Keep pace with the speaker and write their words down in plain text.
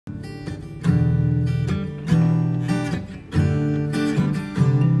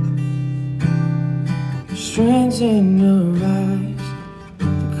strange in your eyes,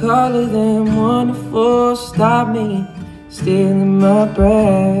 the color them wonderful. Stop me stealing my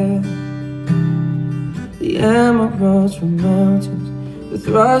breath. The emeralds from mountains, the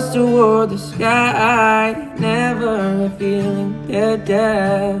thrust toward the sky, never revealing their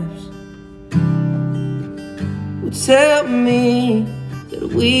depths. Would tell me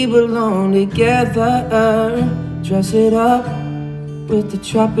that we belong together. Dress it up with the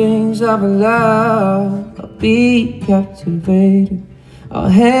trappings of a love. I'll be captivated. I'll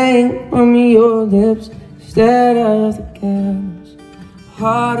hang from your lips instead of the candles.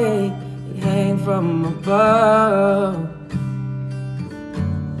 Heartache that hang from above.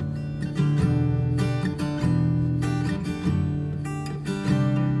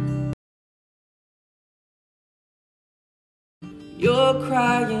 Your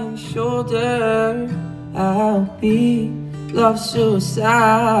crying shoulder, I'll be love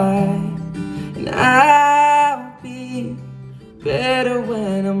suicide. And I'll be better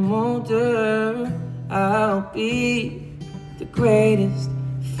when I'm older. I'll be the greatest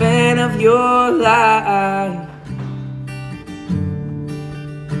fan of your life.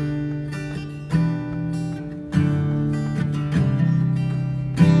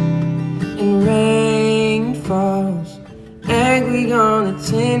 And rain falls angry on the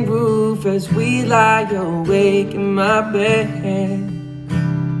tin roof as we lie awake in my bed.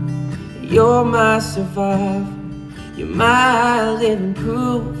 You're my survivor, you're my living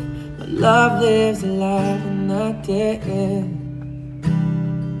proof. My love lives alive and not dead.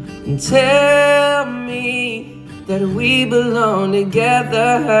 And tell me that we belong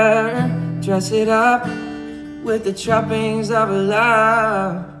together. Dress it up with the trappings of a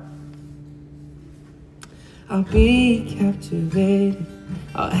love. I'll be captivated.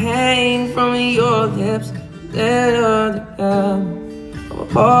 I'll hang from your lips. Let other down. Our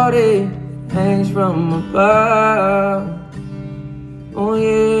heartache hangs from above. Oh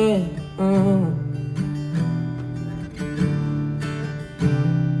yeah.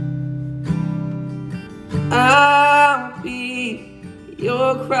 I'll be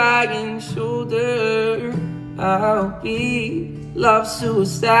your crying shoulder. I'll be love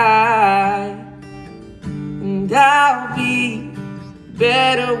suicide. And I'll be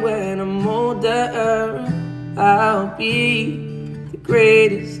better when I'm older. I'll be the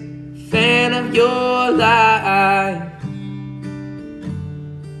greatest fan of your life.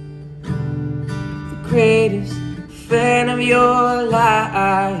 The greatest fan of your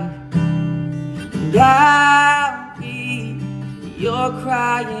life. And I'll be your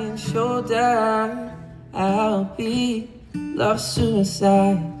crying shoulder. I'll be love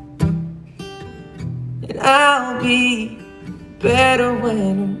suicide. And I'll be better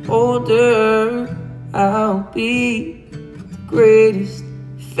when I'm older. I'll be the greatest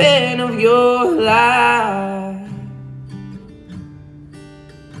fan of your life.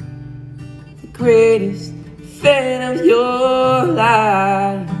 The greatest fan of your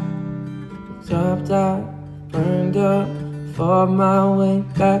life. Chopped up, burned up, fought my way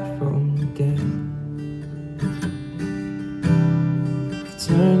back from the dead.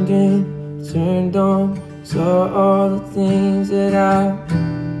 Turned in, turned on, saw all the things that I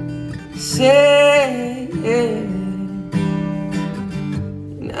said. And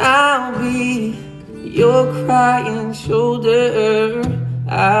I'll be your crying shoulder.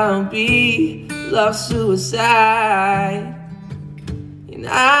 I'll be love suicide. And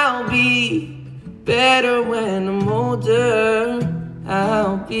I'll be better when I'm older.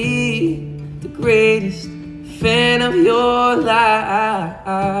 I'll be the greatest fan of your life.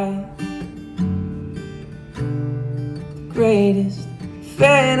 The greatest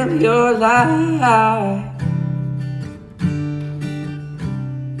fan of your life.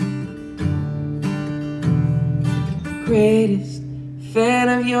 The greatest fan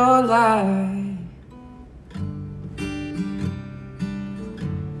of your life.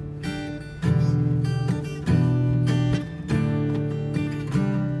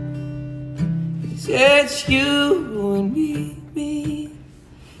 It's you and me,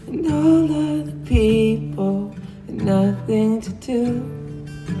 and all other people, and nothing to do,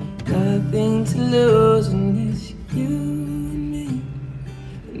 nothing to lose, and it's you and me,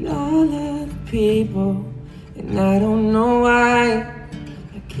 and all other people, and I don't know why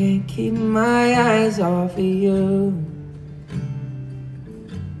I can't keep my eyes off of you.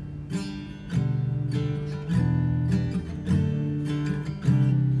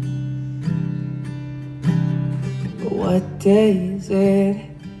 What day is it?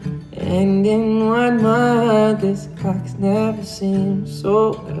 And in what month? This clock's never seemed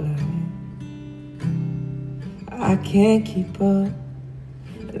so alive. I can't keep up,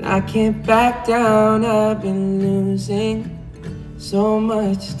 and but I can't back down. I've been losing so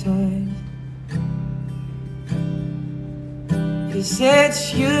much time. 'Cause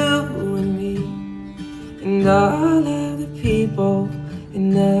it's you and me and all of the people,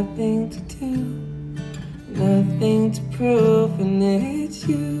 and nothing to do, nothing to prove. And it's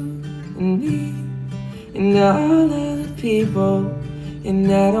you and me and all of the people,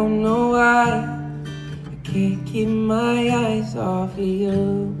 and I don't know why I can't keep my eyes off of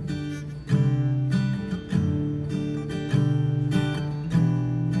you.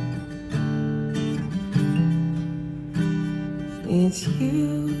 It's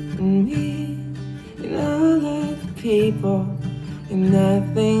you and me and all of the people, and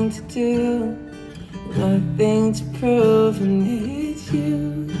nothing to do, nothing to prove. And it's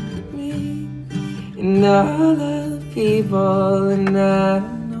you and me and all of the people, and I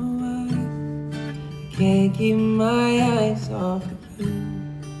don't know why I can't keep my eyes off of you.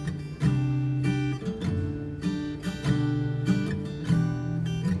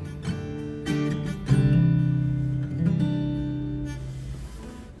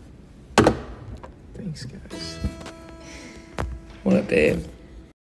 Thanks, guys. What up, babe?